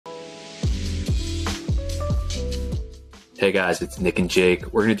Hey guys, it's Nick and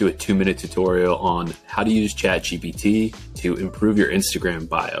Jake. We're going to do a 2-minute tutorial on how to use ChatGPT to improve your Instagram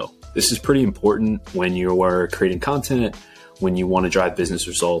bio. This is pretty important when you are creating content, when you want to drive business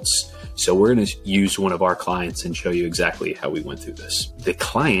results. So we're going to use one of our clients and show you exactly how we went through this. The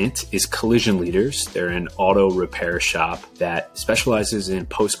client is Collision Leaders. They're an auto repair shop that specializes in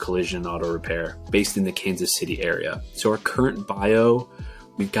post-collision auto repair based in the Kansas City area. So our current bio,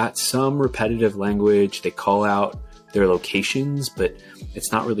 we've got some repetitive language. They call out their locations, but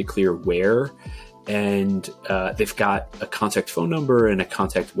it's not really clear where. And they've got a contact phone number and a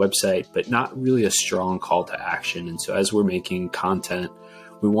contact website, but not really a strong call to action. And so as we're making content,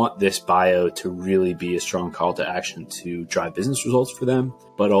 we want this bio to really be a strong call to action to drive business results for them,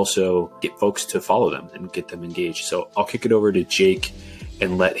 but also get folks to follow them and get them engaged. So I'll kick it over to Jake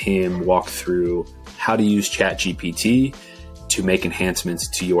and let him walk through how to use ChatGPT to make enhancements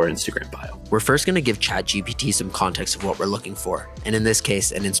to your Instagram bio. We're first going to give ChatGPT some context of what we're looking for, and in this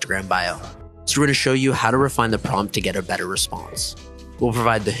case, an Instagram bio. So we're going to show you how to refine the prompt to get a better response. We'll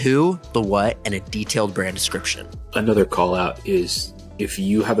provide the who, the what, and a detailed brand description. Another call out is if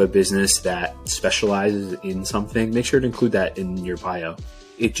you have a business that specializes in something, make sure to include that in your bio.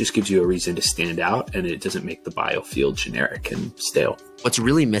 It just gives you a reason to stand out and it doesn't make the bio feel generic and stale. What's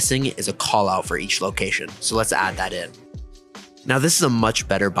really missing is a call out for each location. So let's add that in. Now this is a much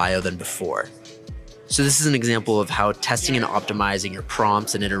better bio than before. So this is an example of how testing and optimizing your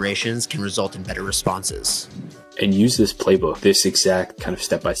prompts and iterations can result in better responses. And use this playbook, this exact kind of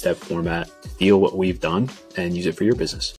step-by-step format, steal what we've done and use it for your business.